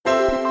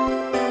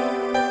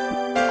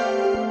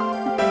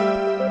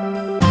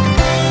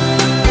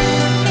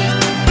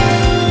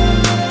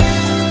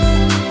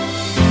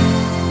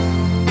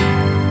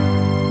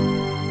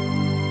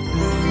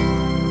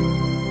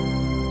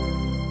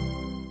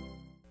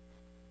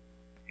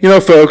You know,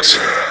 folks,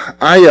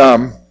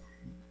 I've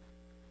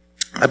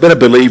been a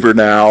believer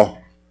now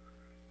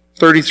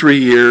 33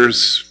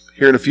 years.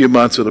 Here in a few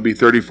months, it'll be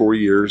 34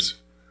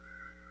 years.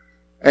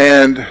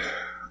 And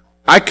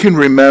I can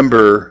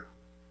remember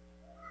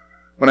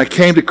when I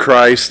came to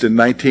Christ in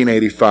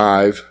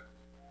 1985,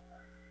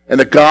 and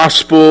the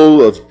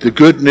gospel of the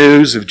good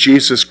news of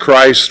Jesus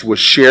Christ was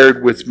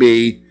shared with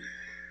me,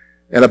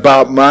 and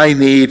about my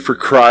need for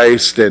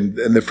Christ and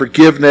the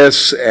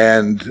forgiveness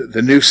and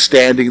the new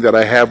standing that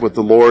I have with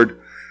the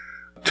Lord.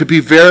 To be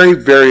very,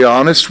 very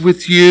honest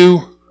with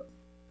you,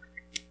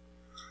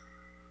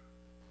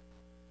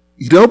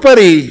 let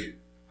me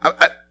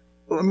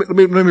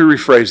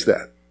rephrase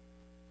that.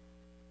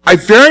 I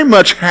very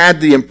much had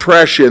the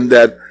impression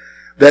that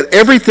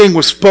everything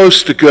was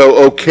supposed to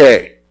go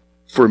okay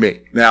for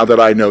me now that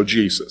I know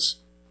Jesus.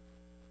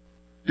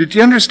 Did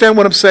you understand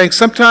what I'm saying?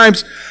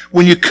 Sometimes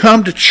when you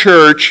come to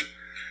church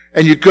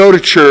and you go to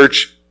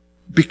church,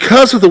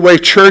 because of the way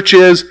church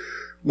is,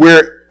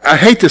 where, I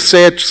hate to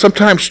say it,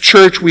 sometimes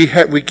church, we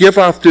give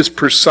off this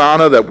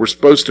persona that we're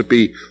supposed to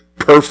be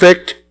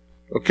perfect,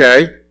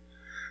 okay?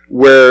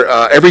 Where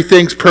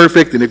everything's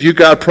perfect, and if you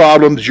got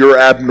problems, you're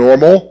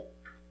abnormal.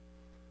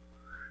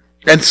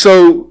 And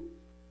so,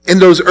 in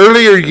those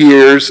earlier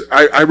years,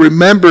 I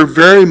remember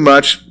very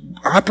much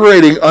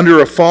operating under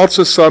a false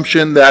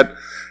assumption that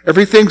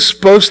everything's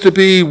supposed to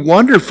be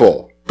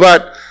wonderful,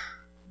 but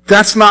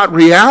that's not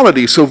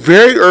reality. So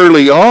very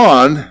early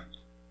on,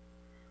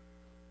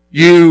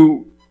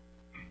 you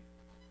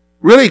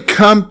really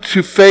come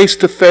to face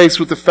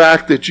with the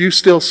fact that you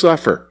still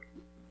suffer.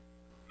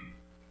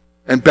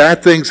 And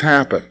bad things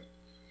happen.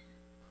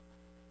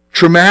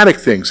 Traumatic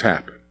things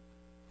happen.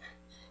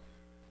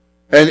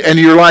 And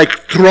you're like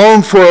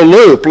thrown for a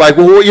loop. Like,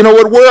 well, you know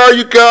what? Where are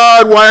you,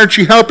 God? Why aren't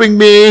you helping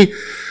me?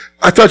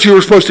 I thought you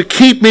were supposed to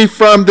keep me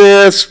from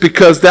this,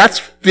 because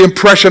that's the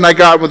impression I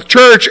got with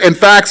church. In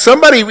fact,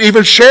 somebody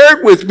even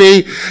shared with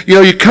me,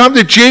 you come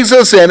to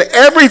Jesus and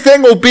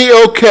everything will be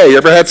okay. You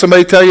ever had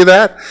somebody tell you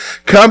that?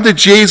 Come to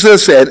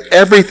Jesus and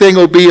everything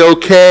will be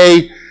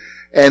okay.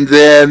 And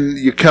then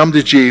you come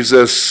to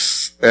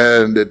Jesus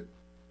and it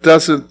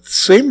doesn't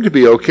seem to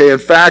be okay. In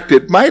fact,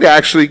 it might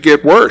actually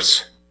get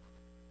worse.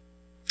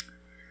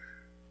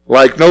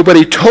 Like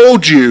nobody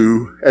told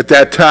you at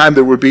that time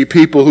there would be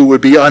people who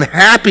would be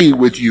unhappy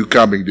with you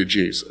coming to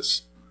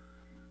Jesus.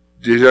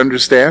 Do you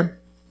understand?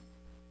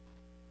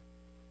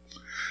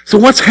 So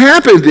what's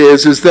happened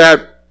is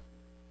that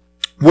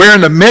we're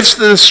in the midst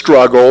of the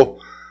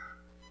struggle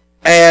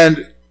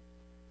and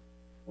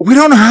we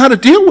don't know how to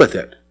deal with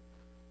it.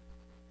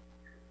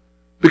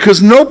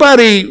 Because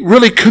nobody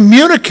really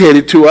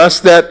communicated to us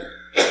that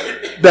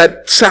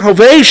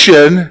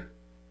salvation,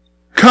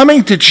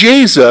 coming to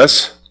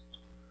Jesus,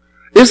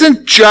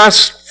 isn't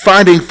just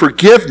finding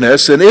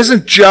forgiveness and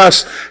isn't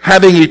just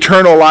having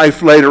eternal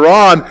life later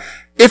on.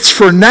 It's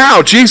for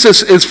now.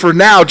 Jesus is for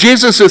now.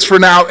 Jesus is for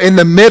now in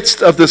the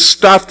midst of the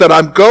stuff that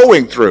I'm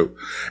going through.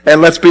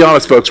 And let's be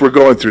honest, folks, we're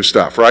going through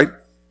stuff, right?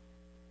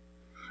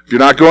 If you're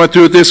not going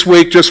through it this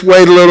week, just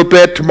wait a little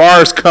bit.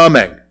 Tomorrow's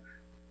coming.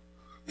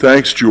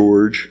 Thanks,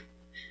 George.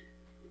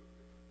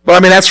 But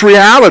that's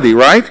reality,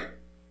 right?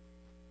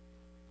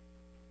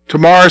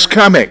 Tomorrow's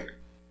coming.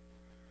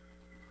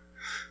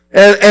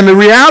 And the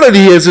reality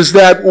is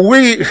that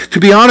we, to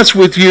be honest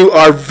with you,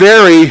 are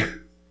very,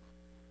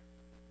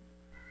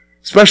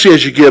 especially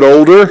as you get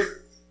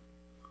older,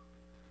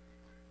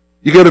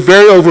 you get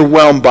very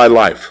overwhelmed by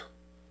life.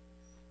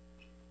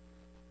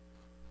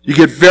 You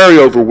get very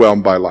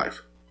overwhelmed by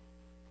life.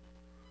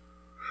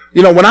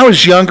 When I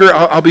was younger,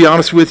 I'll be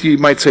honest with you, you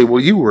might say,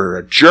 well, you were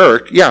a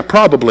jerk. Yeah,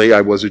 probably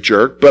I was a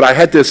jerk, but I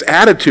had this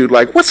attitude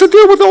like, what's the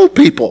deal with old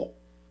people?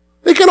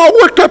 They get all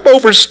worked up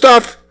over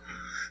stuff.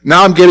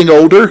 Now I'm getting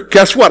older.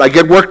 Guess what? I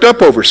get worked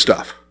up over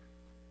stuff.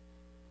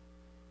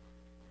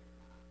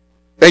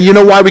 And you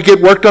know why we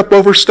get worked up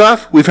over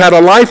stuff? We've had a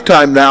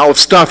lifetime now of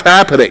stuff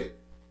happening.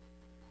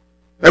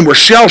 And we're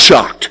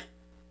shell-shocked,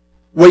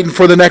 waiting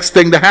for the next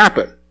thing to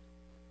happen.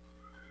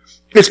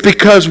 It's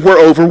because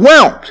we're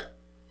overwhelmed.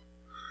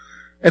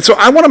 And so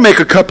I want to make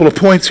a couple of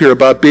points here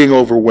about being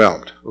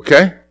overwhelmed,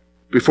 okay?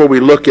 Before we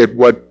look at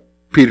what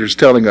Peter's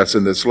telling us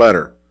in this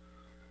letter.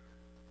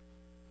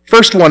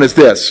 First one is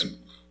this.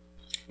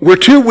 We're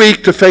too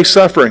weak to face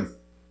suffering.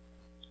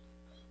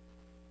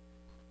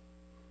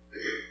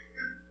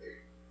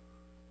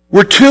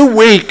 We're too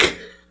weak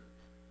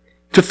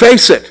to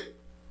face it.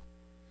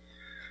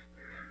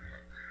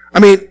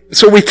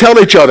 So we tell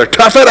each other,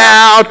 tough it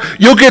out,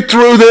 you'll get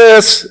through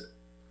this.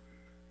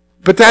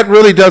 But that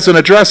really doesn't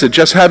address it.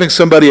 Just having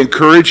somebody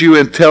encourage you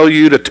and tell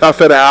you to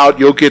tough it out,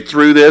 you'll get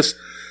through this,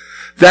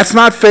 that's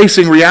not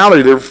facing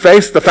reality. The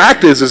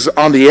fact is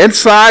on the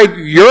inside,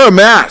 you're a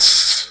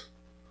mess.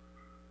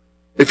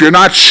 If you're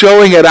not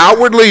showing it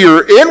outwardly,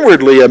 you're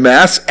inwardly a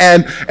mess.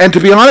 And to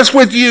be honest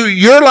with you,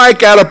 you're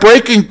like at a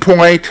breaking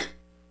point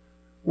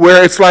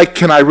where it's like,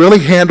 can I really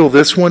handle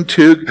this one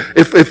too?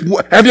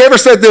 Have you ever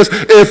said this?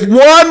 If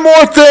one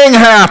more thing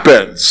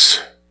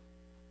happens,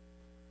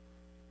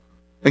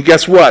 and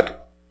guess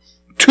what?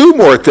 two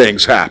more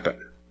things happen.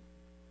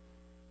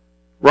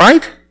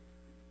 Right?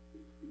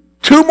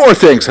 Two more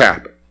things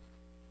happen.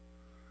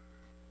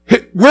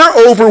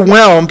 We're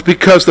overwhelmed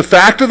because the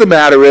fact of the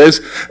matter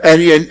is,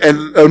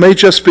 and let me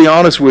just be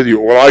honest with you,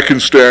 well, I can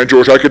stand,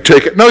 George, I can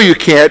take it. No, you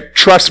can't.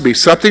 Trust me,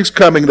 something's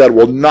coming that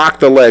will knock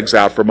the legs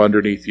out from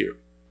underneath you.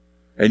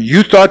 And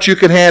you thought you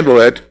could handle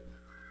it.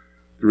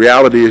 The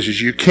reality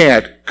is you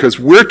can't, because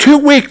we're too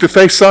weak to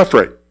face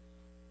suffering.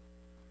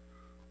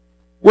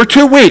 We're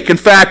too weak. In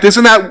fact,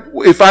 isn't that,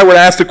 if I were to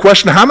ask the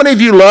question, how many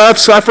of you love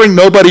suffering?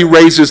 Nobody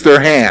raises their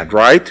hand,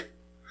 right?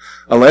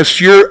 Unless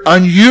you're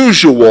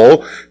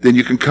unusual, then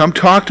you can come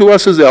talk to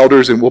us as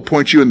elders and we'll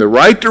point you in the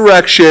right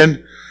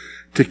direction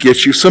to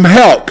get you some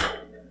help.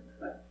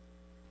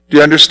 Do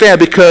you understand?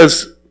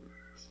 Because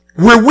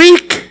we're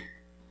weak.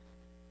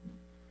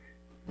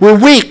 We're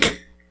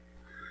weak.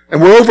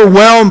 And we're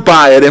overwhelmed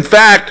by it. In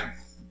fact,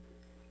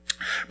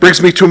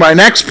 brings me to my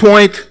next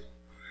point.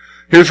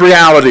 Here's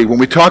reality. When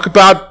we talk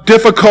about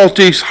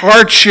difficulties,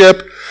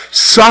 hardship,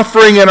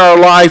 suffering in our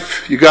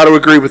life, you got to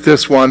agree with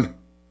this one.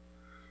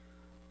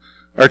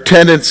 Our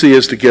tendency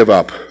is to give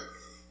up.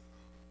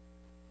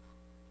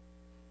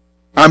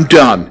 I'm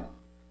done.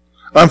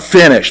 I'm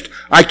finished.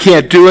 I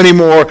can't do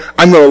anymore.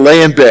 I'm going to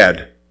lay in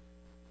bed.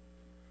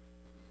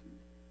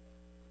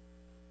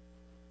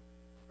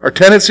 Our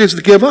tendency is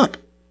to give up.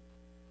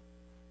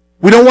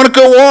 We don't want to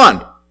go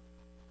on.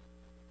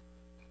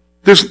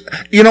 There's,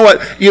 you know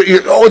what?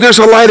 There's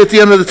a light at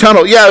the end of the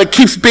tunnel. Yeah, it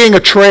keeps being a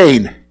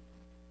train.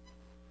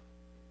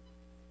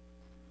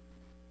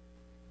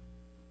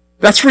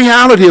 That's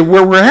reality of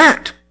where we're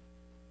at.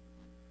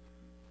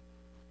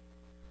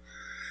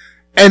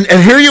 And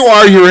here you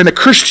are, you're in a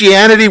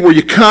Christianity where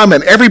you come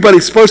and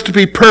everybody's supposed to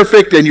be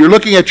perfect and you're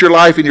looking at your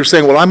life and you're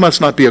saying, well, I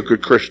must not be a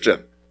good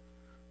Christian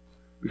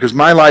because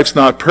my life's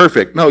not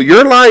perfect. No,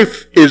 your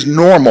life is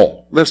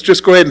normal. Let's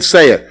just go ahead and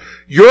say it.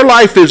 Your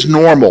life is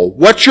normal.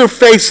 What you're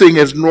facing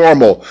is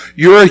normal.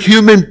 You're a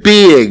human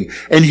being,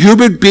 and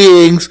human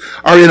beings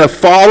are in a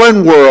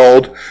fallen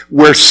world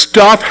where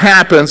stuff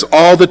happens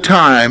all the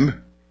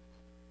time,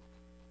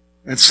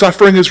 and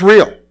suffering is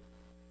real.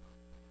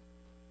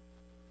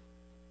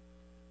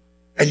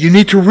 And you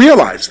need to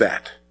realize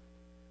that.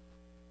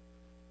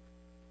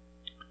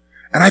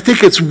 And I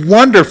think it's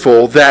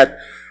wonderful that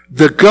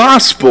the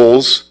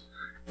Gospels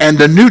and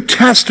the New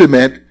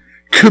Testament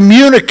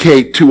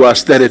communicate to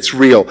us that it's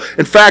real.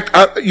 In fact,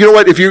 you know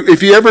what? If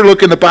you ever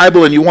look in the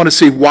Bible and you want to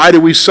see why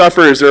do we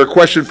suffer, is there a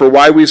question for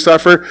why we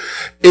suffer?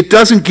 It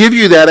doesn't give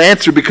you that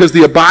answer because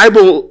the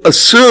Bible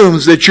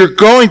assumes that you're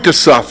going to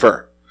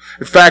suffer.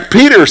 In fact,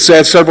 Peter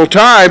says several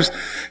times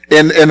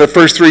in the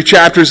first 3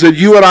 chapters that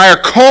you and I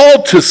are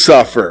called to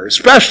suffer,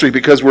 especially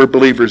because we're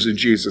believers in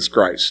Jesus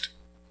Christ.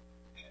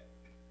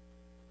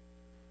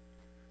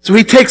 So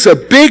he takes a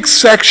big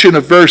section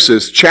of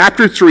verses,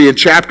 chapter 3 and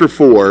chapter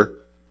 4,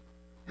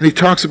 and he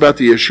talks about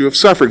the issue of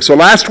suffering. So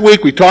last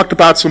week we talked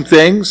about some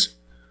things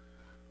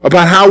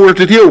about how we're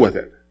to deal with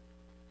it.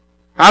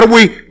 How do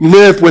we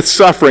live with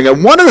suffering?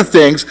 And one of the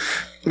things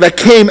that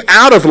came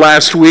out of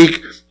last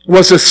week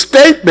was a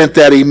statement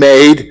that he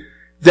made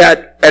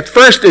that at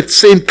first it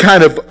seemed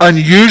kind of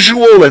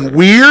unusual and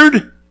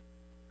weird.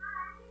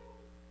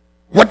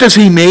 What does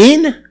he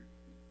mean?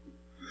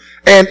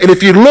 And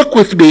if you look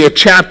with me at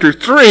chapter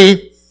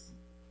 3,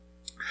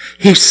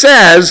 he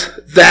says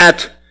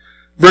that,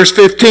 verse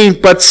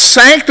 15, but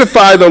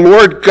sanctify the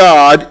Lord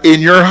God in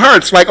your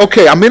hearts. Like,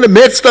 okay, I'm in the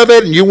midst of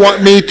it and you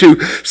want me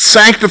to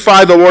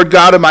sanctify the Lord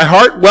God in my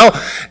heart? Well,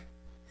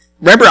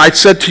 remember I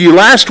said to you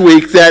last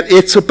week that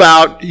it's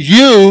about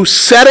you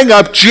setting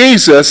up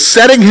Jesus,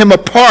 setting him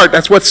apart,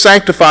 that's what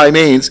sanctify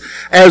means,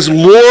 as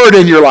Lord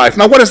in your life.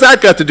 Now what has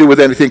that got to do with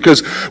anything?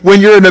 Because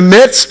when you're in the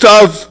midst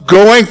of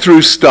going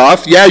through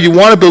stuff, yeah, you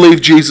want to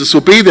believe Jesus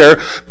will be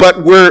there,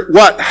 but we're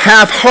what?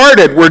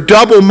 Half-hearted. We're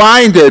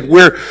double-minded.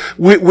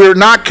 We're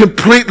not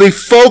completely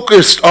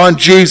focused on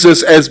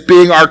Jesus as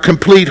being our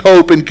complete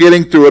hope in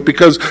getting through it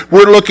because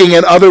we're looking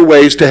at other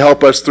ways to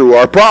help us through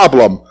our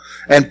problem.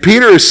 And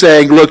Peter is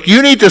saying, look,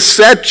 you need to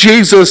set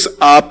Jesus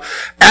up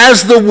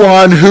as the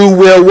one who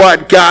will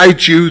what?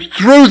 Guide you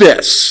through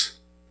this.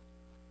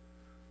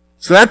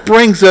 So that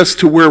brings us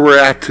to where we're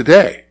at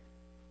today.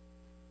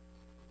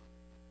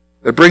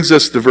 That brings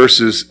us to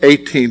verses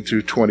 18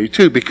 through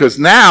 22, because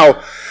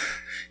now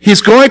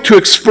he's going to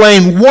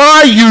explain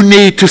why you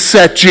need to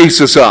set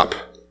Jesus up.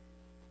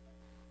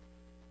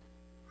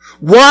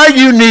 Why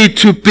you need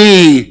to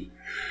be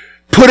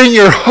putting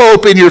your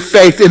hope and your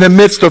faith in the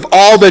midst of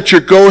all that you're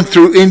going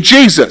through in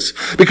Jesus.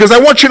 Because I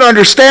want you to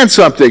understand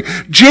something.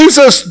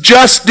 Jesus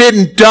just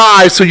didn't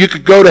die so you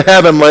could go to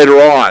heaven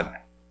later on.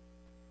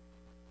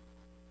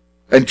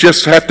 And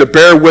just have to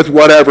bear with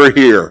whatever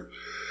here.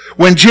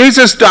 When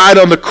Jesus died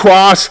on the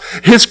cross,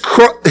 his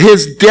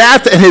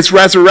death and his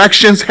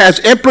resurrections has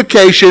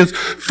implications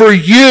for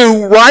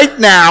you right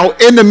now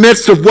in the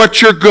midst of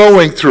what you're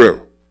going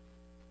through.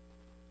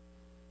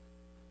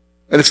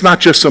 And it's not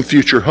just some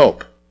future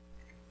hope.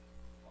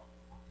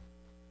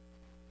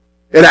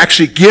 It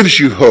actually gives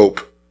you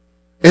hope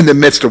in the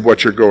midst of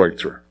what you're going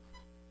through.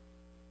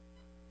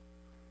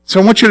 So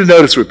I want you to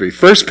notice with me,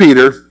 1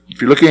 Peter, if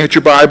you're looking at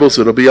your Bibles,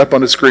 it'll be up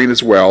on the screen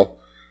as well.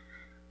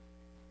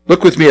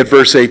 Look with me at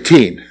verse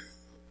 18.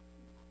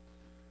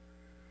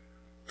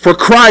 For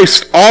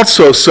Christ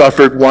also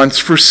suffered once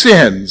for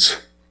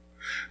sins,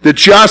 the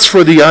just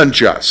for the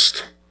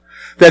unjust,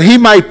 that he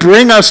might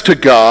bring us to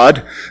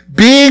God,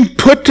 being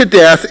put to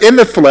death in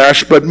the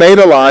flesh, but made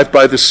alive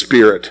by the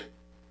Spirit,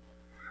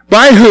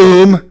 by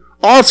whom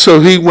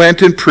also he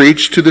went and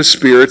preached to the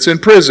spirits in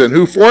prison,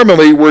 who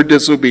formerly were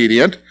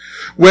disobedient,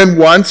 when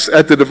once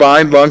at the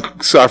divine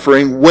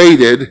long-suffering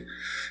waited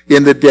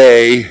in the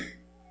day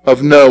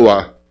of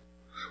Noah,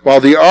 while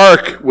the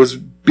ark was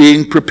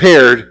being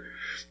prepared,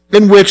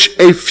 in which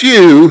a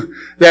few,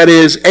 that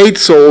is, 8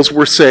 souls,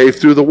 were saved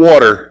through the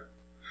water.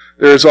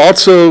 There is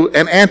also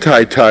an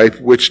antitype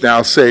which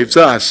now saves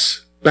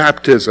us,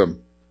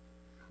 baptism.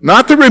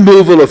 Not the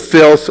removal of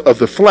filth of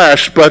the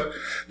flesh, but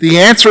the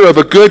answer of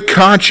a good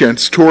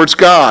conscience towards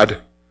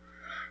God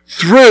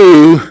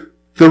through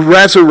the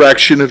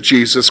resurrection of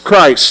Jesus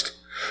Christ,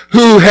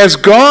 who has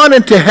gone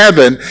into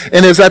heaven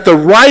and is at the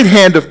right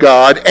hand of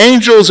God,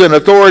 angels and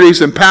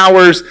authorities and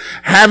powers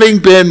having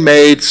been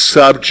made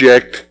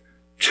subject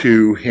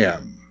to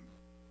him.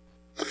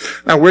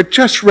 Now, we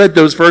just read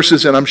those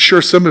verses, and I'm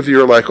sure some of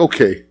you are like,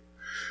 okay,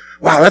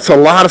 wow, that's a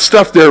lot of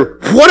stuff there.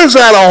 What does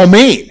that all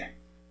mean?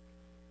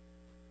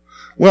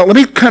 Well, let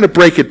me kind of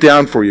break it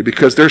down for you,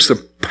 because there's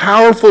some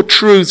powerful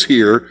truths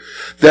here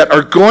that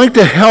are going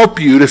to help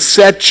you to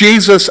set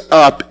Jesus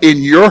up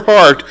in your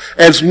heart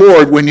as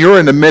Lord when you're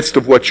in the midst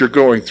of what you're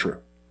going through.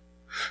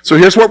 So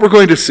here's what we're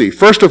going to see.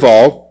 First of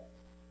all,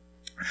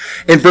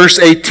 in verse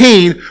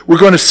 18, we're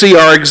going to see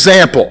our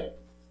example.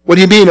 What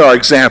do you mean, our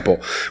example?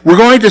 We're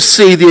going to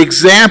see the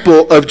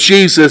example of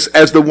Jesus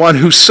as the one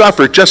who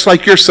suffered, just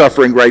like you're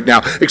suffering right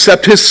now,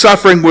 except his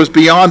suffering was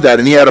beyond that,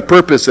 and he had a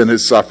purpose in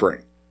his suffering.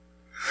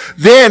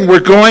 Then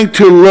we're going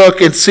to look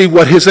and see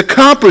what his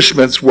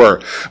accomplishments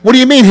were. What do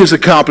you mean, his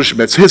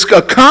accomplishments? His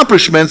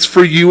accomplishments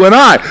for you and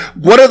I.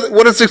 What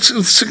is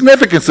the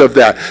significance of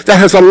that? That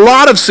has a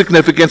lot of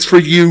significance for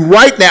you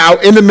right now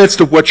in the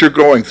midst of what you're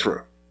going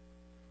through.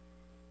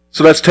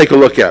 So let's take a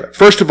look at it.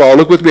 First of all,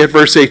 look with me at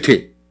verse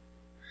 18.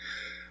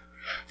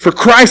 For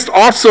Christ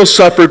also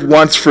suffered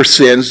once for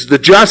sins, the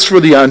just for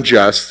the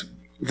unjust,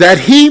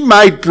 that he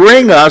might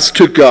bring us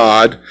to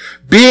God,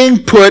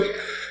 being put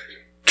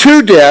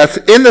to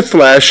death in the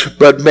flesh,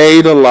 but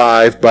made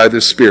alive by the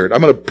Spirit.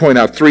 I'm going to point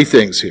out 3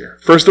 things here.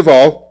 First of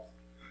all,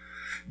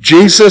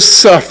 Jesus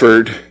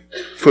suffered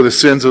for the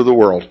sins of the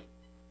world.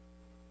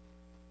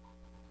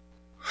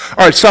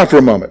 All right, stop for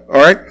a moment, all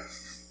right?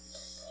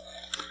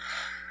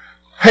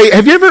 Hey,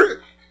 have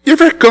you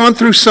ever gone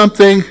through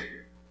something?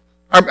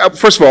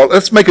 First of all,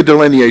 let's make a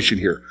delineation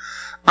here.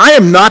 I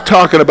am not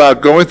talking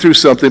about going through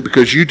something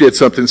because you did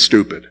something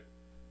stupid.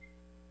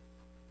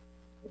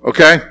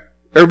 Okay?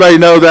 Everybody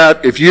know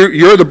that. If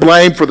you're the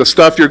blame for the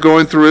stuff you're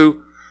going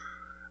through,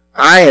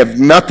 I have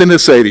nothing to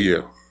say to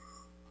you.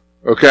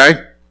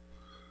 Okay?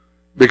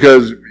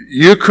 Because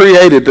you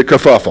created the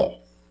kerfuffle.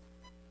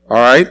 All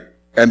right?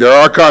 And there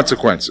are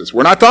consequences.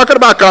 We're not talking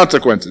about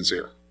consequences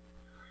here.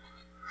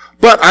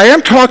 But I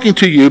am talking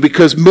to you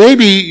because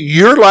maybe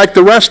you're like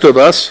the rest of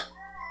us,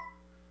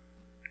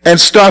 and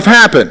stuff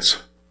happens.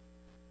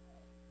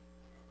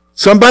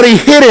 Somebody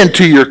hit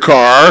into your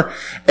car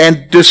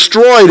and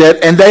destroyed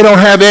it, and they don't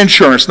have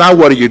insurance. Now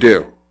what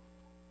do?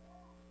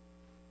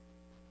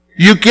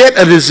 You get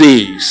a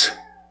disease,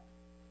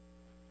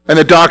 and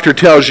the doctor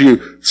tells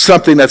you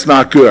something that's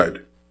not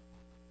good.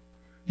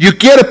 You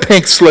get a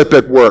pink slip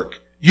at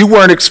work. You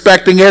weren't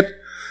expecting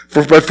it,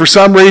 but for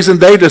some reason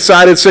they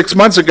decided 6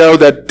 months ago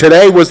that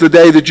today was the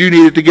day that you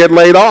needed to get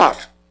laid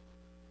off.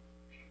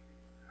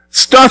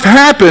 Stuff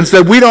happens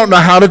that we don't know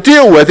how to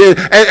deal with it,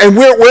 and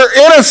we're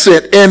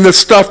innocent in the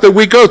stuff that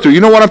we go through.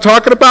 You know what I'm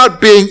talking about?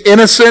 Being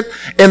innocent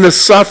in the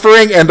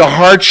suffering and the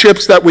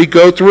hardships that we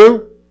go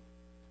through.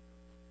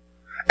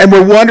 And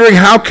we're wondering,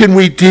 how can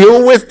we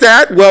deal with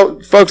that?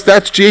 Well, folks,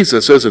 that's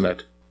Jesus, isn't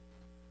it?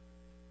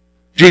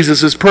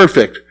 Jesus is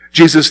perfect.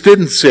 Jesus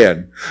didn't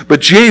sin.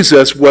 But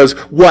Jesus was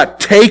what?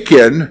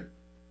 Taken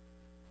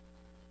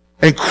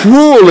and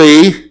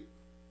cruelly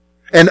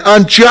and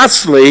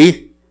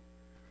unjustly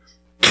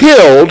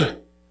killed,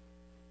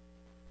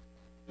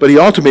 but he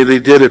ultimately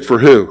did it for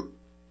who?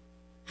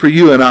 For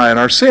you and I and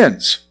our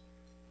sins.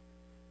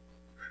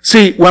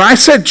 See, when I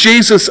set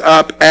Jesus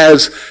up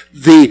as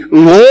the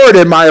Lord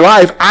in my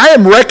life, I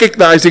am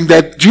recognizing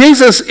that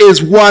Jesus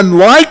is one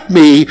like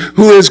me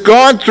who has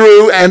gone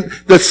through and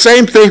the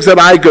same things that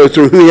I go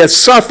through, who has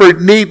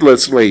suffered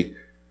needlessly.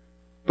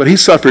 But he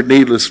suffered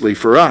needlessly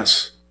for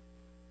us.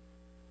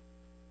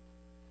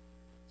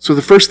 So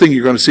the first thing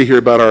you're going to see here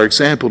about our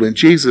example in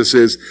Jesus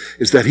is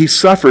that he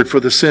suffered for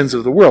the sins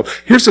of the world.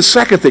 Here's the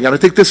second thing, and I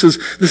think this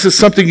is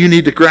something you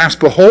need to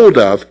grasp a hold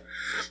of.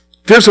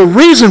 There's a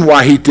reason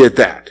why he did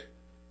that.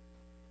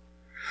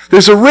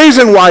 There's a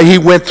reason why he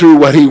went through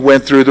what he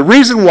went through. The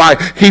reason why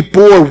he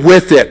bore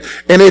with it.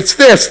 And it's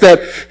this,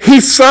 that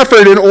he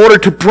suffered in order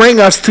to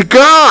bring us to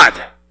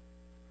God.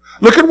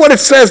 Look at what it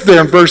says there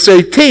in verse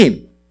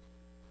 18.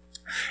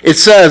 It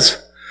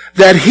says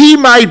that he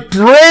might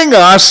bring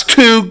us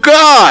to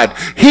God.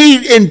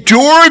 He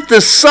endured the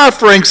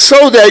suffering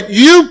so that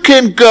you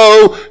can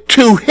go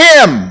to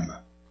him.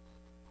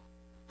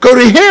 Go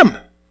to him.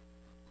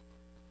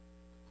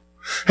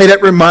 Hey,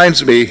 that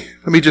reminds me,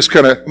 let me just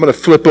I'm going to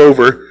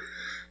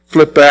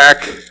flip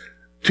back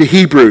to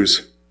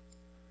Hebrews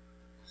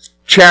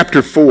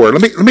chapter 4.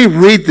 Let me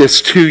read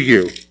this to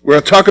you. We're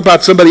going to talk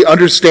about somebody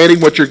understanding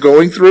what you're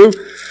going through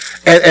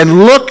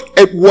and look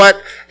at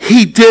what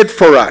he did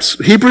for us.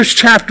 Hebrews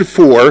chapter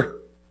 4,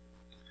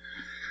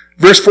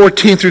 verse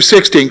 14 through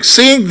 16.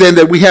 Seeing then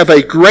that we have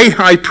a great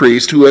high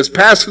priest who has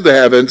passed through the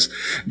heavens,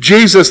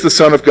 Jesus the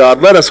Son of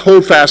God, let us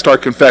hold fast our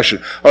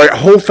confession. All right,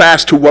 hold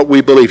fast to what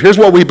we believe. Here's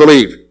what we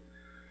believe.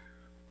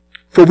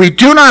 For we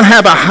do not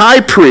have a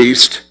high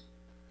priest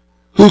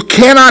who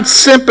cannot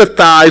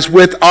sympathize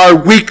with our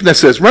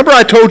weaknesses. Remember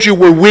I told you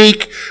we're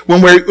weak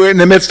when we're in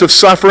the midst of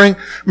suffering?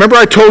 Remember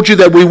I told you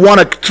that we want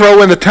to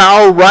throw in the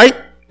towel, right?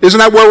 Isn't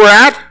that where we're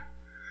at?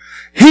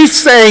 He's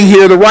saying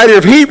here, the writer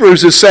of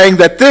Hebrews is saying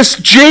that this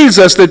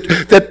Jesus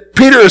that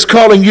Peter is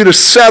calling you to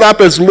set up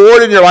as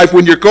Lord in your life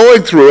when you're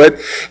going through it,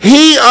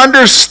 he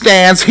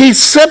understands, he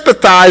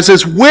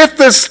sympathizes with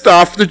the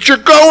stuff that you're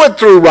going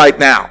through right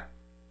now.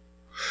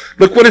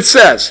 Look what it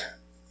says.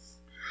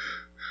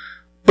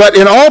 But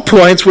in all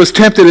points was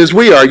tempted as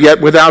we are,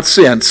 yet without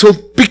sin. So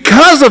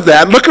because of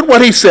that, look at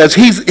what he says.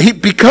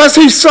 Because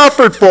he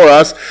suffered for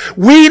us,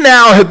 we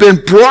now have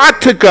been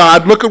brought to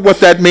God. Look at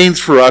what that means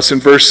for us in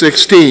verse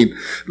 16.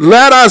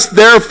 Let us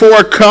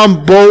therefore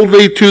come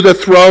boldly to the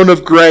throne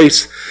of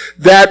grace,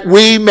 that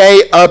we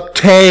may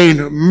obtain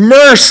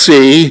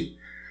mercy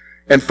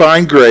and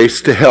find grace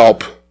to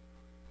help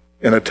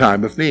in a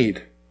time of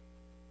need.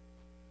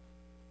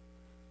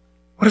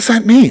 What does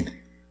that mean?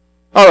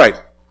 All right.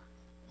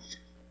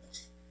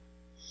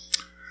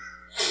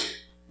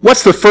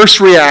 What's the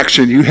first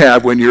reaction you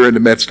have when you're in the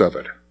midst of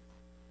it?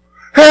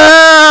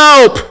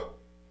 Help!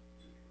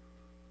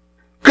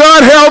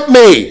 God help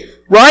me,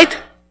 right?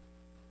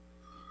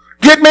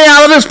 Get me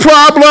out of this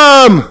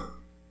problem.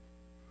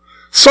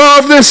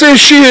 Solve this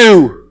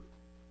issue.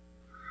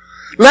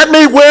 Let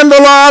me win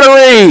the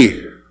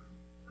lottery.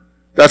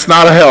 That's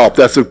not a help,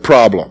 that's a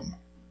problem.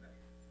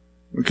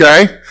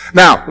 Okay?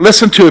 Now,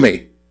 listen to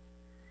me.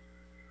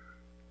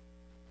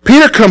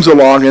 Peter comes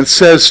along and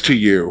says to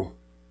you,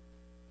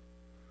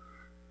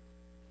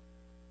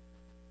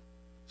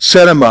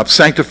 set him up,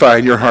 sanctify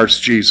in your hearts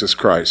Jesus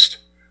Christ.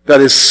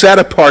 That is, set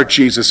apart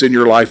Jesus in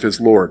your life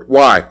as Lord.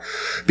 Why?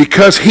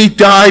 Because he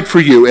died for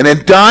you. And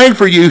in dying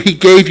for you, he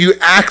gave you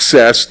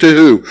access to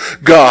who?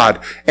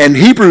 God. And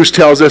Hebrews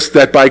tells us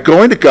that by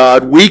going to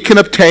God, we can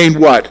obtain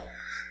what?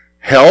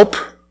 Help,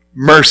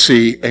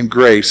 mercy, and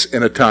grace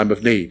in a time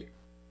of need.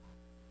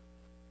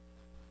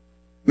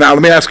 Now,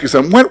 let me ask you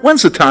something.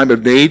 When's the time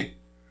of need?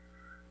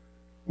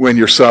 When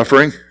you're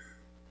suffering?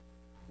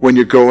 When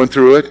you're going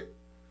through it?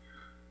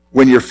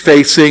 When you're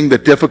facing the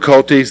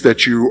difficulties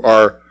that you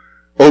are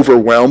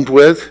overwhelmed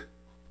with?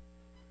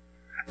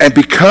 And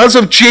because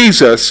of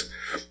Jesus,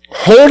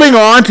 holding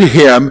on to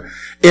him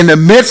in the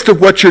midst of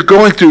what you're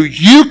going through,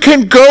 you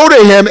can go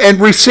to him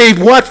and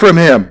receive what from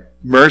him?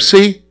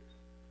 Mercy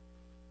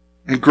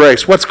and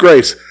grace. What's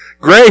grace?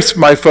 Grace,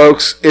 my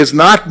folks, is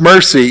not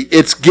mercy.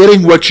 It's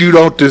getting what you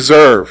don't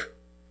deserve.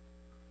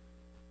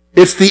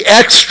 It's the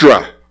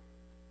extra.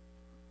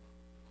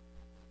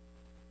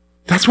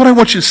 That's what I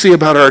want you to see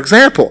about our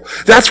example.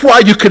 That's why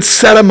you could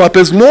set him up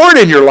as Lord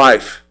in your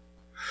life.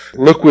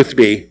 Look with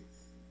me.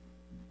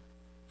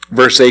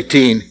 Verse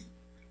 18.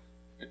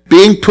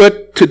 Being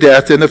put to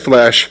death in the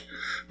flesh,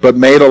 but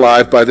made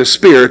alive by the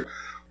Spirit.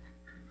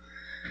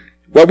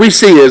 What we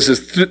see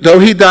is though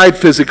he died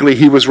physically,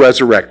 he was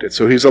resurrected.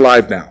 So he's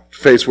alive now.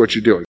 Face what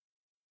you're doing.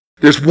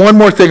 There's one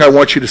more thing I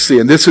want you to see,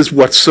 and this is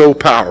what's so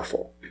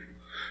powerful.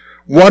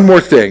 One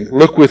more thing.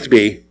 Look with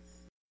me.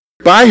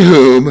 By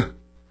whom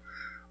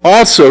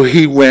also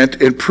he went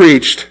and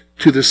preached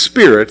to the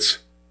spirits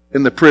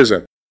in the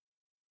prison.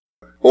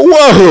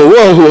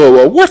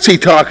 Whoa. What's he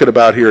talking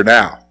about here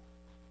now?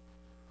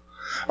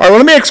 All right,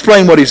 let me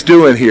explain what he's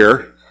doing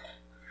here.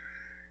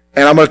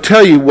 And I'm going to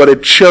tell you what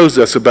it shows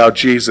us about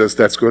Jesus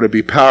that's going to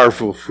be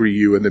powerful for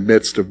you in the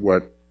midst of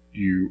what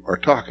you are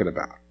talking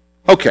about.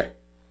 Okay.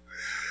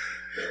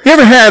 You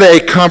ever had a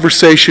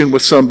conversation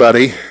with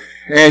somebody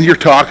and you're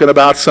talking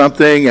about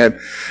something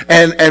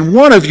and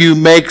one of you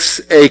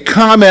makes a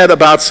comment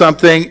about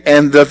something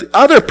and the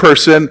other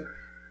person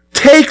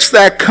takes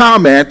that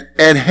comment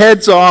and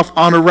heads off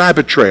on a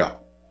rabbit trail?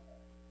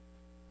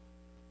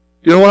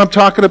 You know what I'm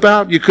talking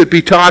about? You could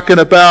be talking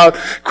about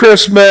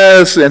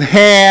Christmas and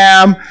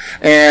ham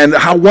and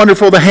how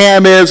wonderful the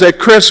ham is at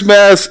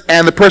Christmas,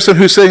 and the person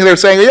who's sitting there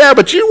saying, yeah,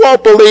 but you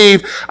won't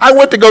believe, I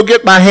went to go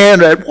get my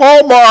ham at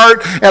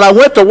Walmart, and I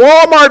went to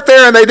Walmart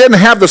there and they didn't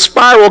have the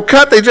spiral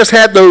cut, they just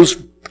had those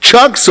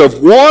chunks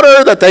of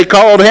water that they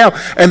called hell.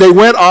 And they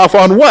went off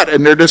on what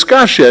in their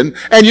discussion?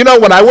 And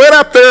when I went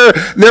up there,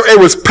 it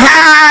was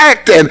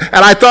packed, and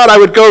I thought I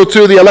would go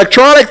through the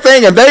electronic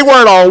thing, and they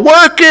weren't all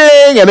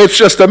working, and it's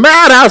just a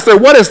madhouse there.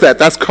 What is that?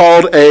 That's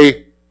called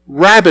a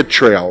rabbit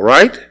trail,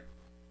 right?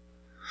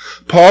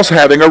 Paul's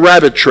having a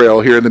rabbit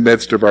trail here in the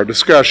midst of our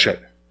discussion.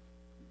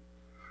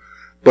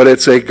 But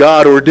it's a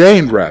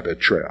God-ordained rabbit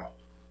trail.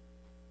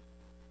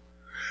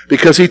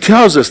 Because he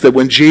tells us that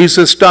when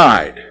Jesus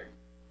died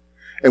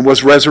and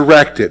was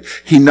resurrected,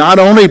 he not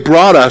only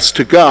brought us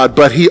to God,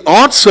 but he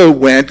also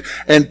went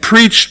and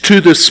preached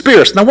to the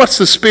spirits. Now what's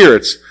the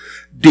spirits?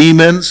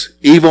 Demons,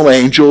 evil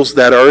angels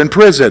that are in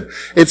prison.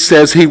 It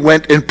says he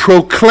went and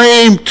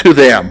proclaimed to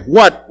them.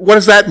 What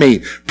does that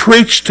mean?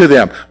 Preached to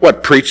them.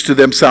 What, preach to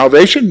them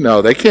salvation?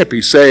 No, they can't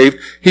be saved.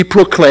 He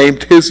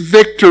proclaimed his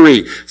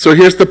victory. So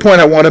here's the point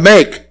I want to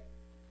make.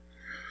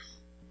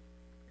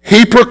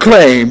 He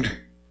proclaimed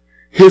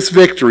his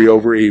victory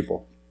over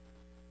evil.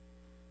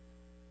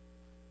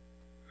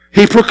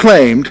 He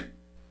proclaimed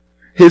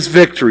his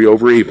victory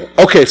over evil.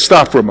 Okay,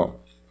 stop for a moment.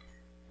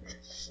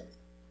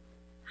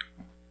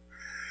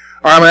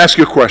 All right, I'm going to ask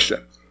you a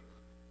question.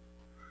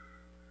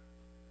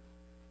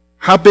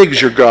 How big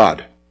is your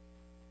God?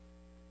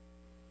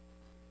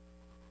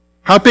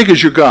 How big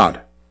is your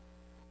God?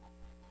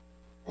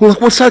 Well,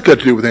 what's that got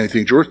to do with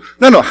anything, George?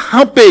 No.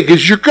 How big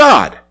is your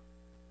God?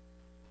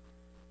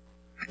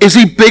 Is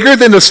he bigger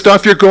than the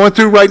stuff you're going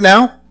through right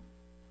now?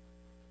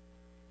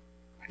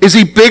 Is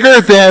he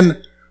bigger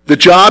than the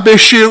job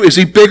issue? Is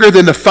he bigger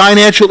than the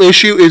financial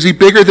issue? Is he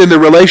bigger than the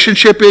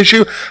relationship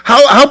issue?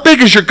 How big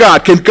is your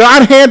God? Can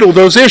God handle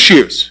those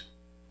issues?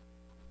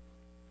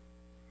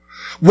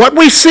 What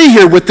we see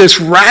here with this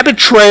rabbit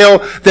trail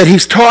that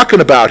he's talking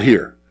about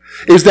here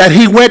is that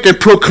he went and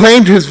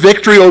proclaimed his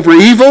victory over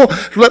evil.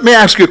 Let me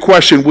ask you a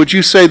question. Would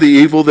you say the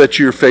evil that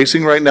you're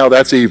facing right now,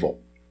 that's evil?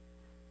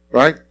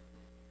 Right?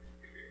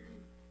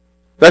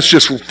 That's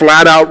just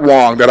flat out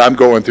wrong that I'm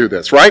going through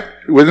this, right?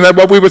 Isn't that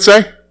what we would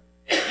say?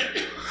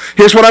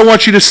 Here's what I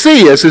want you to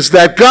see is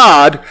that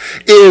God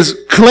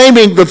is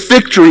claiming the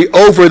victory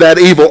over that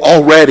evil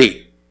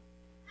already.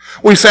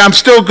 We say, I'm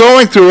still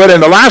going through it,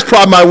 and the last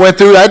problem I went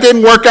through, that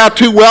didn't work out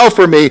too well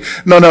for me.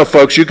 No,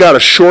 folks, you got a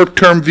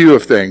short-term view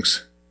of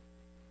things.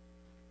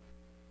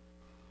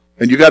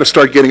 And you got to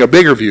start getting a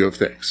bigger view of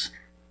things.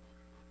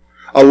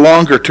 A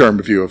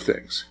longer-term view of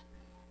things.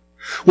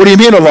 What do you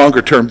mean a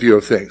longer-term view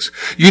of things?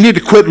 You need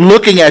to quit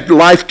looking at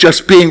life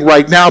just being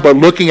right now, but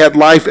looking at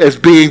life as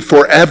being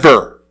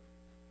forever.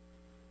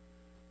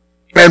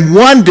 And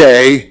one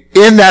day,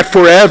 in that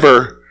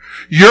forever,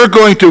 you're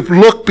going to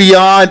look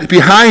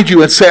behind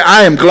you and say,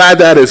 I am glad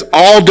that is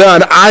all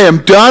done. I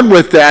am done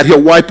with that.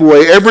 He'll wipe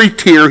away every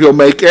tear. He'll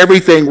make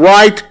everything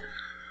right.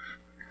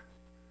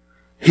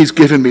 He's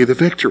given me the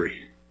victory.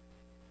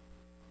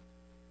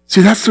 See,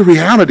 that's the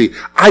reality.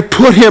 I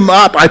put him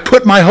up. I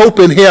put my hope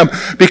in him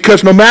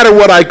because no matter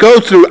what I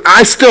go through,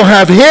 I still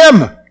have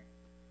him.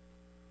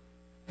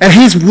 And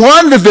he's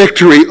won the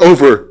victory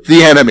over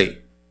the enemy.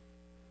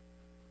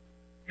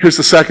 Here's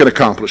the second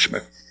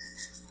accomplishment.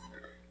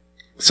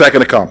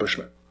 Second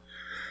accomplishment.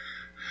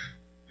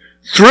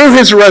 Through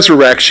his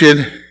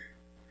resurrection,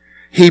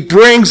 he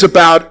brings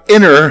about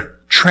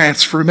inner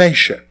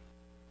transformation.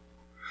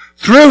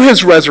 Through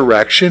his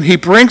resurrection, he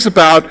brings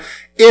about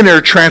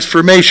inner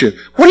transformation.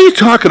 What are you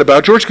talking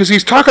about, George? Because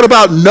he's talking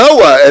about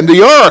Noah and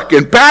the ark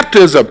and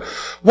baptism.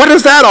 What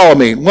does that all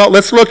mean? Well,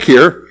 let's look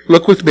here.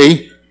 Look with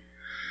me.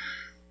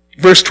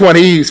 Verse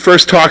 20, he's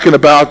first talking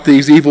about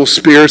these evil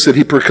spirits that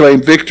he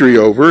proclaimed victory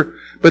over.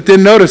 But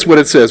then notice what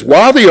it says.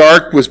 While the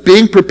ark was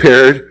being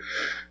prepared,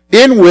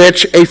 in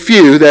which a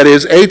few, that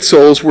is 8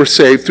 souls, were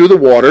saved through the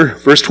water.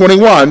 Verse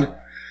 21,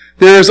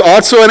 there is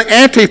also an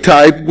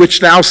antitype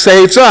which now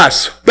saves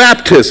us.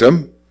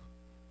 Baptism.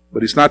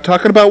 But he's not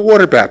talking about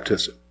water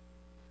baptism.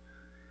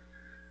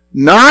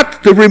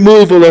 Not the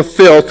removal of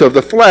filth of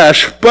the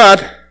flesh,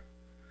 but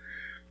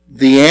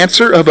the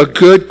answer of a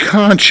good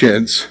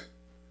conscience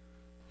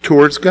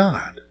towards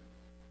God.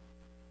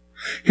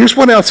 Here's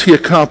what else he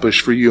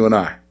accomplished for you and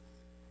I.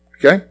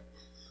 Okay?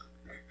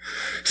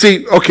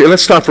 See, okay,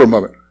 let's stop for a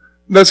moment.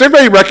 Does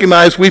everybody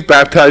recognize we've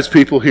baptized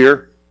people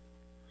here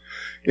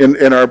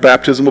in our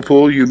baptismal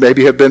pool? You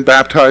maybe have been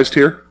baptized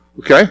here.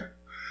 Okay?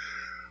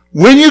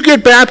 When you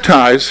get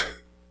baptized,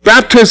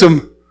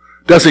 baptism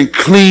doesn't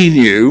clean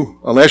you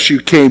unless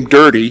you came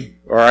dirty,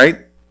 all right?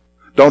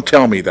 Don't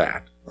tell me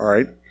that, all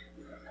right?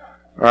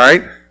 All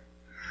right?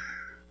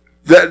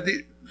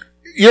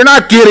 You're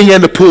not getting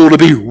in the pool to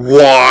be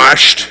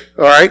washed,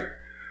 all right?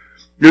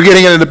 You're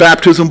getting in the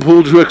baptism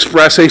pool to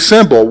express a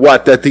symbol.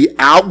 What? That the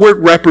outward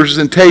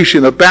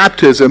representation of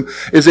baptism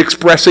is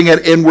expressing an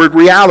inward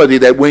reality.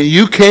 That when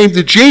you came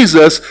to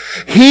Jesus,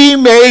 he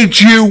made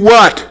you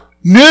what?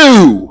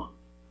 New.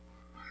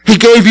 He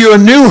gave you a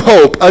new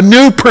hope, a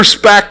new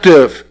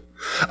perspective,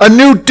 a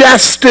new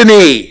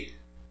destiny.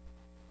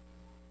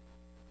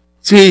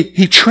 See,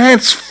 he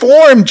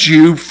transformed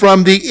you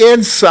from the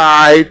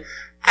inside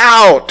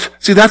out.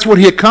 See, that's what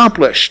he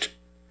accomplished.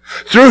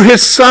 Through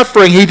his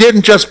suffering, he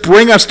didn't just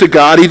bring us to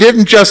God. He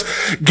didn't just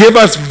give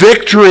us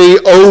victory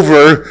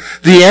over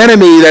the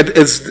enemy that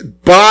is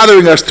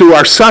bothering us through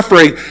our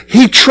suffering.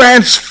 He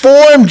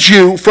transformed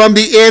you from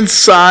the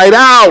inside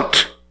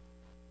out.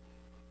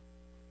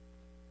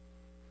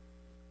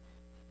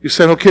 You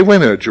said, okay, wait a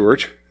minute,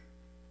 George.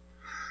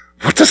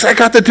 What does that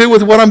got to do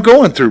with what I'm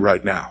going through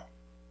right now?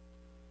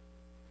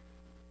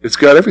 It's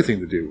got everything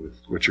to do with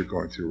what you're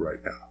going through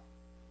right now.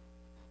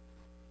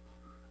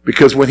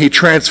 Because when he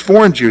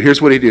transformed you,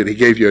 here's what he did. He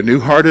gave you a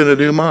new heart and a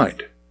new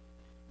mind.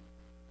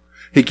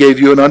 He gave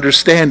you an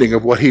understanding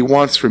of what he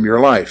wants from your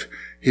life.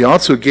 He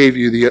also gave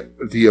you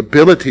the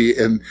ability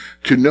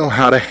to know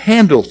how to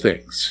handle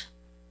things.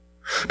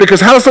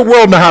 Because how does the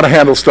world know how to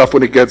handle stuff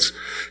when it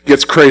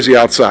gets crazy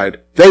outside?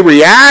 They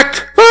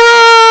react,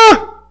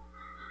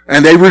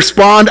 and they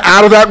respond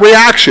out of that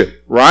reaction,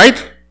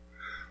 right?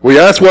 Well,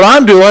 yeah, that's what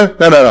I'm doing.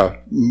 No.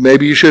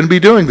 Maybe you shouldn't be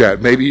doing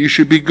that. Maybe you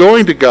should be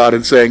going to God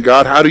and saying,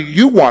 God, how do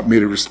you want me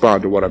to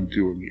respond to what I'm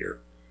doing here?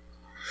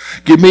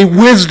 Give me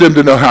wisdom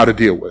to know how to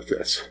deal with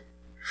this.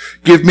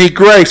 Give me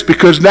grace,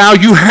 because now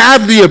you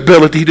have the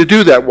ability to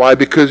do that. Why?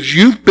 Because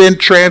you've been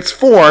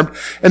transformed.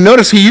 And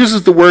notice he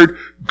uses the word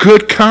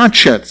good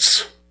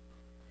conscience.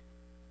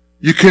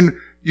 You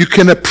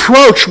can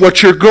approach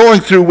what you're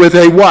going through with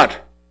a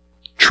what?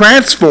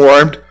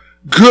 Transformed,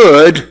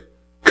 good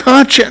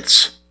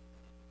conscience.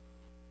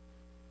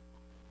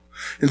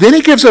 And then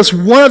he gives us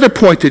one other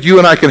point that you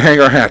and I can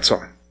hang our hats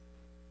on.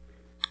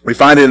 We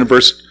find it in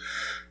verse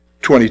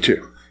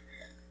 22.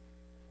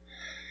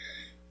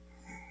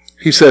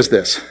 He says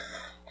this,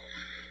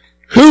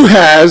 who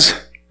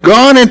has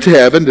gone into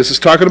heaven, this is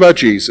talking about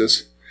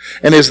Jesus,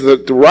 and is the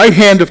right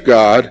hand of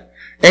God,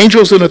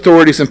 angels and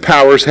authorities and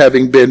powers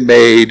having been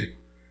made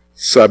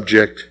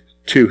subject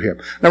to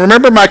him. Now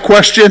remember my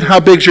question, how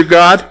big's your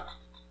God?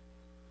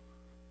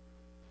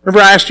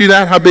 Remember I asked you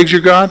that, how big's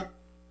your God?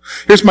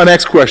 Here's my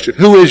next question.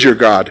 Who is your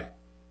God?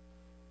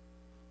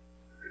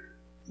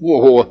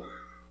 Well,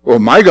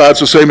 my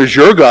God's the same as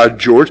your God,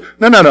 George.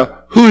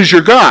 No. Who is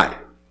your God?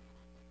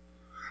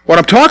 What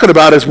I'm talking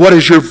about is what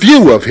is your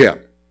view of him?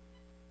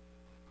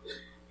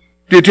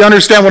 Do you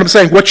understand what I'm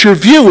saying? What's your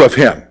view of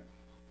him?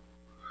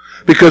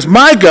 Because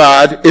my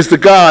God is the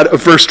God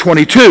of verse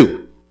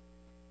 22.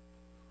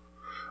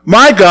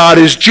 My God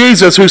is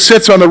Jesus who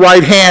sits on the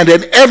right hand,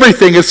 and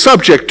everything is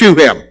subject to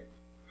him.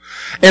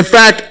 In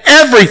fact,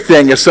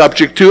 everything is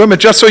subject to him.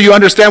 And just so you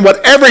understand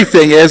what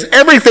everything is,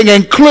 everything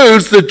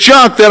includes the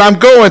junk that I'm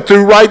going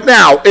through right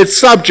now. It's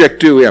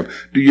subject to him.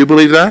 Do you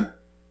believe that?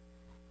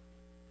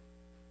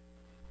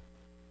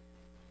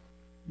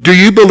 Do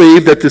you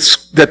believe that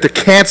the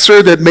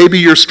cancer that maybe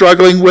you're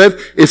struggling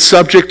with is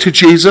subject to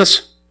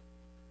Jesus?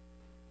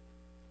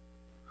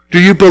 Do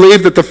you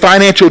believe that the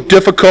financial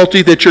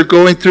difficulty that you're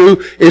going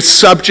through is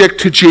subject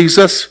to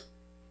Jesus?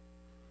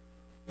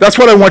 That's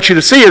what I want you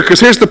to see here, because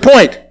here's the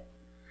point.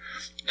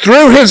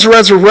 Through his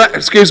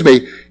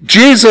resurrection,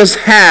 Jesus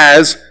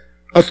has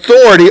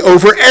authority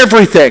over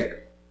everything.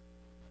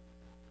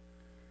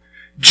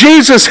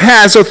 Jesus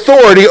has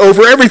authority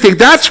over everything.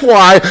 That's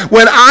why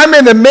when I'm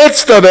in the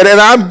midst of it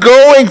and I'm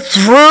going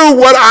through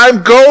what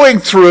I'm going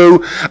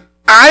through,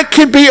 I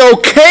can be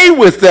okay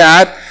with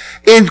that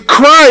in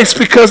Christ,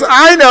 because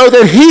I know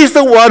that he's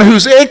the one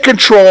who's in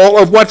control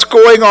of what's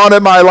going on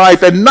in my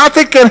life, and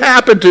nothing can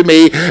happen to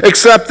me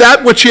except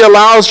that which he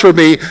allows for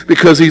me,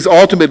 because he's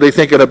ultimately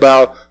thinking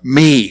about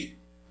me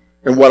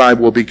and what I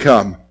will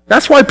become.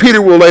 That's why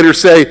Peter will later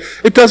say,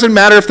 it doesn't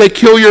matter if they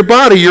kill your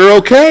body, you're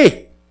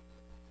okay.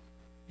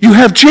 You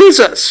have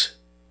Jesus.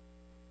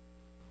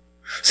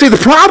 See, the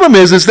problem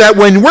is that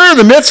when we're in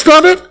the midst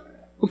of it,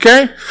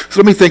 okay, so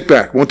let me think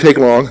back. It won't take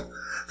long.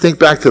 Think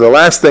back to the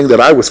last thing that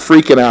I was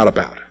freaking out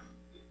about.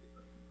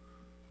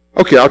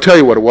 Okay, I'll tell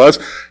you what it was.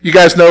 You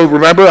guys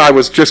remember I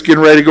was just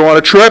getting ready to go on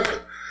a trip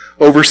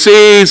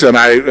overseas, and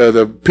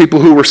the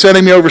people who were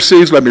sending me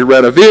overseas let me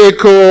rent a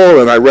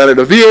vehicle, and I rented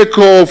a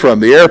vehicle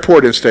from the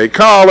airport in State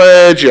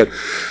College, and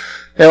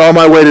on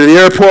my way to the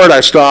airport,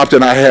 I stopped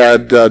and I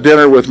had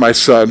dinner with my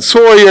son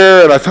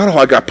Sawyer, and I thought,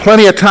 I got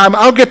plenty of time.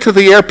 I'll get to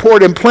the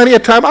airport in plenty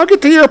of time. I'll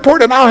get to the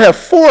airport and I'll have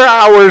 4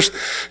 hours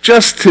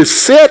just to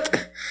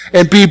sit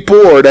and be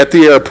bored at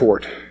the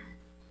airport.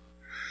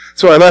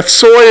 So I left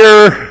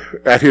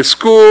Sawyer at his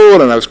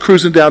school, and I was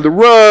cruising down the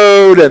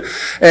road,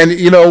 and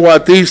you know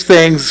what? These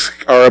things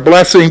are a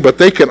blessing, but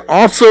they can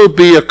also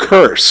be a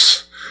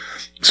curse.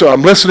 So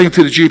I'm listening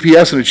to the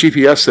GPS, and the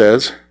GPS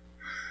says,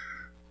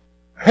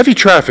 heavy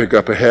traffic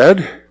up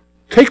ahead.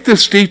 Take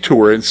this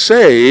detour and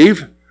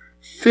save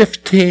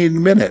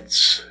 15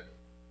 minutes.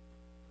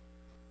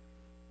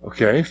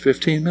 Okay,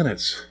 15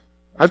 minutes.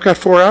 I've got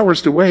 4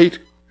 hours to wait.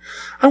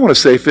 I want to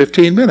save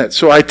 15 minutes.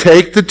 So I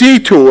take the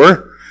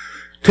detour,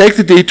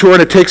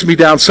 and it takes me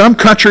down some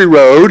country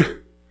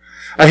road.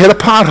 I hit a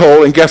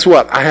pothole, and guess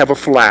what? I have a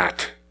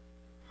flat.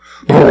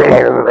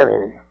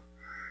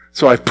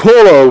 So I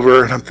pull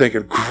over, and I'm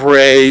thinking,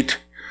 great.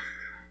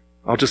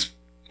 I'll just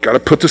got to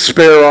put the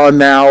spare on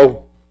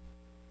now.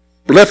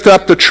 Lift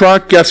up the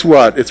trunk, guess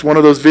what? It's one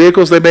of those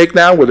vehicles they make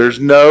now where there's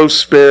no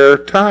spare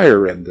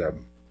tire in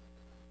them.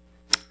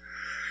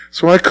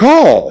 So I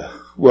call.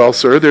 Well,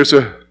 sir, there's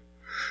a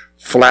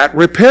flat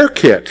repair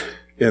kit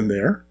in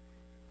there.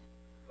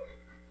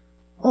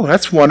 Oh,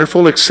 that's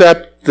wonderful,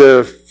 except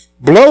the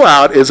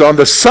blowout is on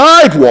the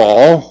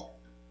sidewall,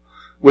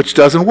 which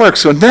doesn't work.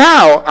 So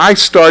now I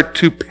start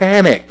to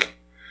panic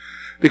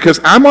because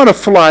I'm on a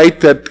flight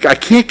that I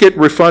can't get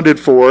refunded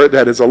for,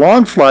 that is a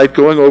long flight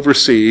going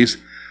overseas.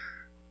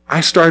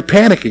 I start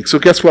panicking. So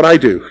guess what I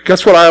do?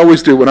 Guess what I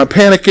always do when I'm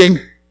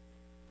panicking?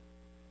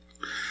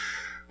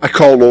 I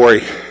call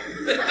Lori.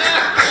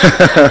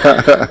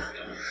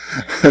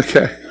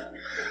 Okay.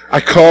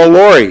 I call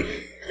Lori.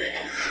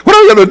 What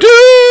are we going to do?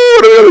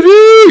 What are we going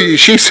to do?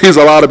 She sees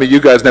a lot of me. You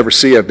guys never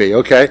see of me,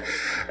 okay?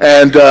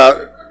 And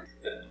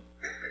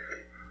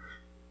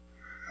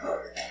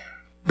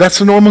that's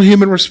a normal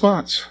human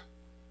response.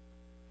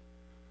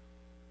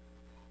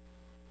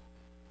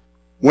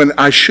 When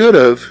I should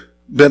have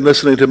been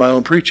listening to my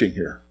own preaching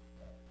here.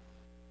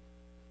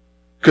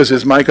 Because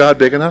is my God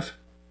big enough?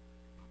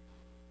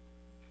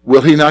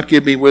 Will he not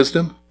give me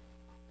wisdom?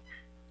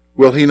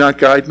 Will he not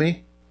guide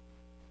me?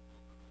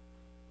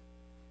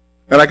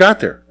 And I got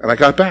there, and I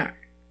got back.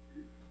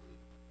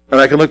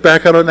 And I can look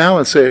back on it now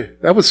and say,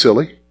 that was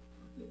silly.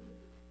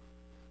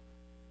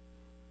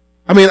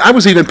 I mean, I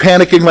was even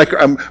panicking like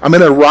I'm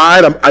in a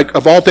ride.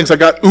 Of all things, I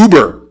got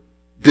Uber.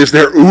 Is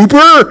there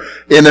Uber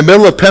in the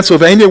middle of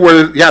Pennsylvania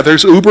where, yeah,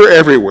 there's Uber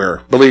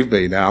everywhere. Believe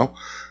me now.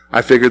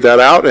 I figured that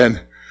out,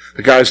 and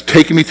the guy's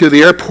taking me to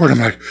the airport. I'm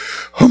like,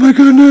 oh my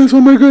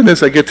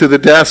goodness. I get to the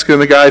desk, and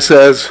the guy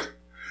says,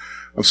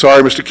 I'm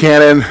sorry, Mr.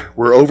 Cannon,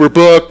 we're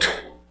overbooked.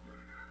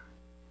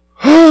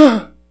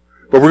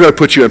 But we're going to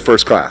put you in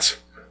first class.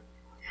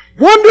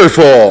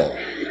 Wonderful.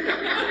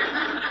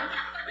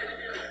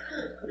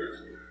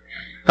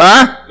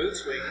 Huh?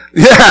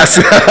 Yes.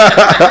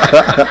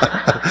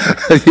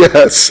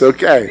 Yes,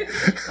 okay.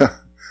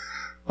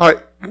 All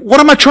right, what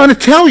am I trying to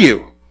tell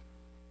you?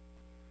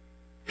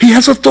 He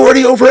has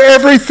authority over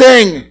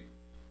everything.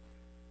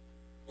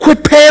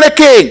 Quit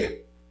panicking.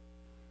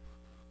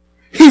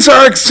 He's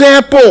our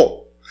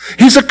example.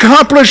 He's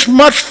accomplished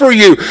much for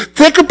you.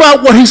 Think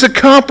about what he's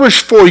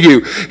accomplished for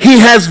you. He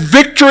has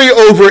victory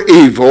over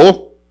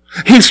evil.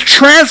 He's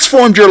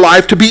transformed your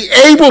life to be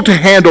able to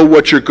handle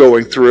what you're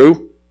going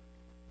through.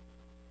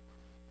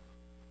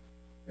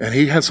 And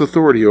he has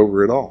authority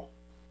over it all.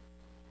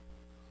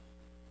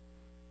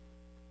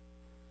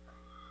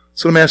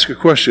 So let me ask you a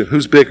question.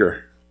 Who's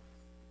bigger?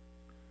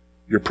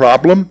 Your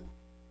problem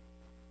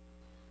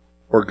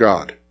or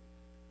God?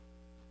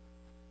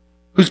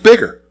 Who's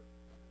bigger?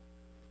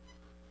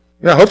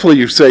 Yeah, hopefully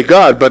you say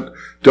God, but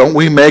don't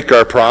we make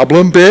our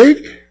problem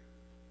big?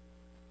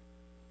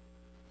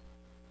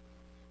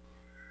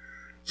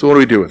 So what do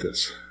we do with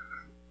this?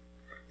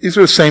 These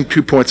are the same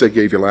 2 points I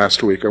gave you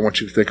last week. I want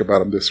you to think about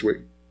them this week.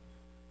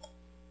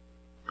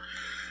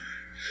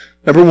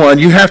 Number one,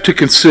 you have to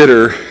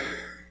consider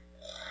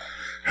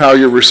how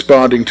you're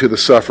responding to the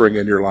suffering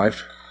in your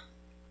life.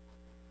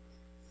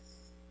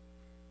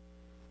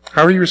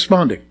 How are you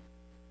responding?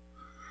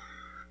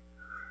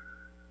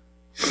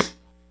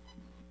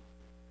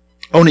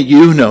 Only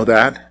you know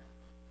that.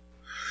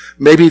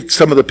 Maybe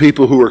some of the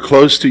people who are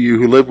close to you,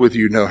 who live with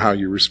you, know how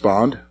you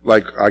respond.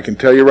 Like I can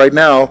tell you right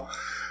now,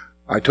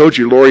 I told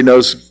you Lori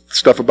knows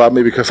stuff about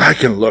me because I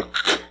can look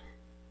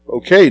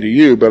okay to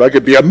you, but I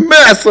could be a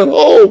mess at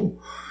home.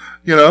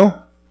 You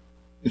know,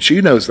 and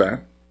she knows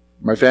that.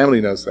 My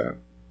family knows that.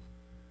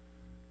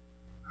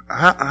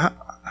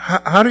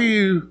 How do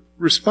you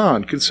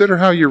respond? Consider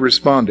how you're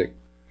responding.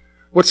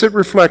 What's it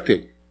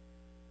reflecting?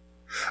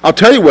 I'll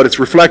tell you what it's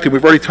reflecting.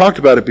 We've already talked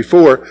about it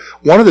before.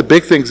 One of the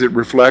big things it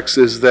reflects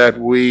is that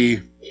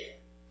we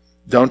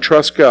don't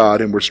trust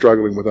God and we're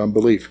struggling with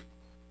unbelief.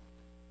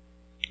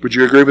 Would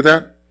you agree with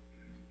that?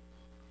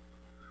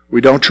 We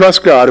don't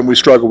trust God and we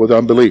struggle with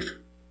unbelief.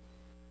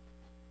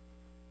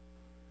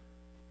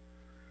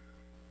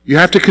 You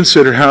have to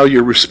consider how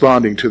you're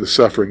responding to the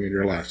suffering in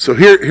your life. So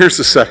here's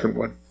the second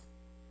one.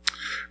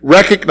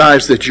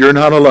 Recognize that you're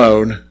not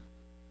alone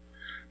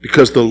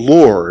because the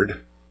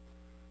Lord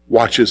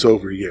watches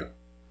over you.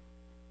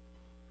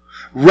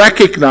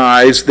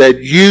 Recognize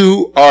that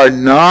you are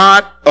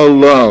not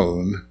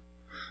alone,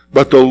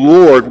 but the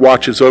Lord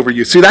watches over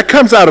you. See, that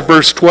comes out of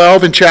verse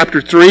 12 in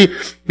chapter 3.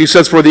 He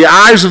says, for the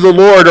eyes of the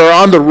Lord are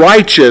on the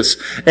righteous,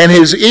 and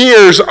his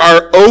ears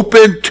are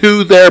open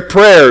to their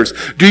prayers.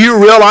 Do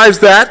you realize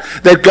that?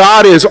 That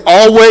God is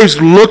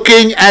always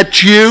looking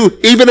at you,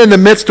 even in the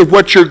midst of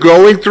what you're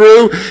going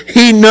through.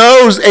 He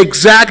knows in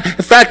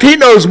fact, he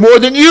knows more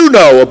than you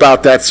know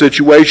about that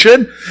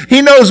situation.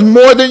 He knows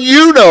more than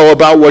you know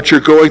about what you're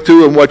going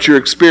through and what you're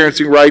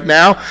experiencing right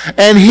now.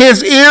 And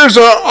his ears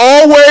are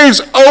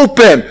always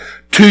open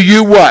to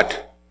you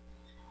what?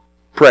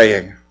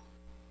 Praying.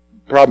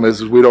 Problem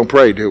is we don't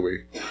pray, do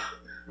we?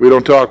 We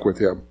don't talk with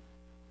him.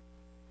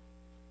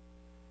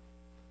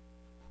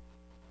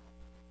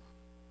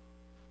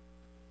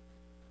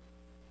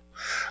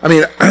 I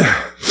mean,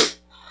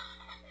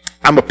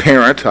 I'm a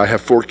parent. I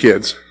have 4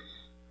 kids.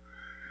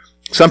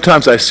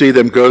 Sometimes I see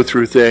them go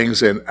through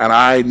things, and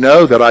I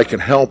know that I can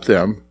help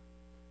them.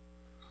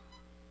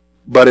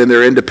 But in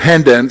their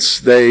independence,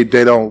 they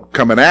don't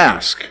come and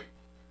ask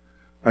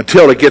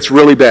until it gets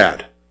really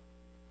bad.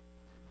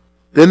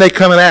 Then they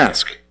come and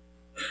ask.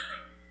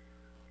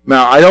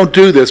 Now, I don't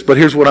do this, but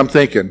here's what I'm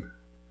thinking.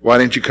 Why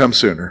didn't you come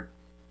sooner?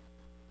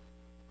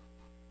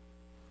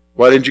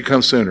 Why didn't you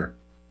come sooner?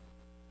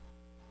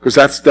 Because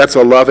that's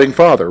a loving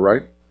father,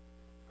 right?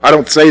 I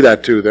don't say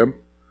that to them.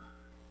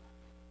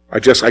 I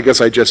guess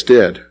I just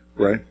did,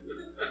 right?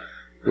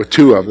 With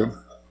 2 of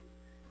them.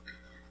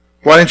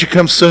 Why didn't you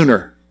come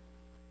sooner?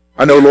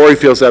 I know Lori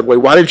feels that way.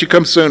 Why didn't you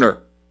come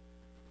sooner?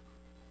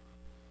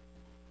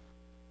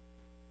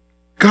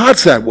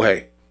 God's that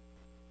way.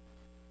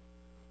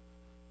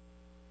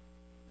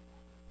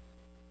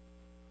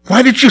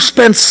 Why did you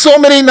spend so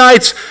many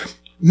nights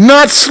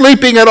not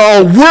sleeping at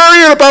all,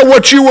 worrying about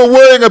what you were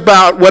worrying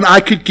about when I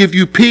could give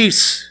you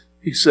peace,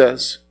 he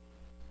says.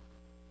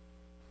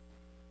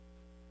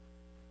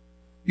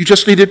 You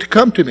just needed to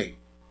come to me.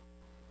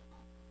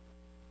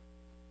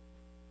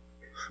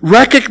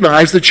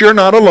 Recognize that you're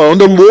not alone.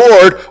 The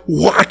Lord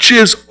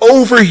watches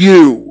over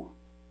you.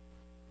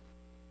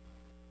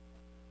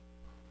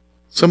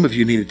 Some of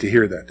you needed to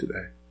hear that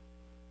today.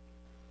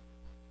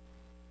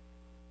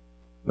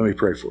 Let me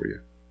pray for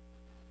you.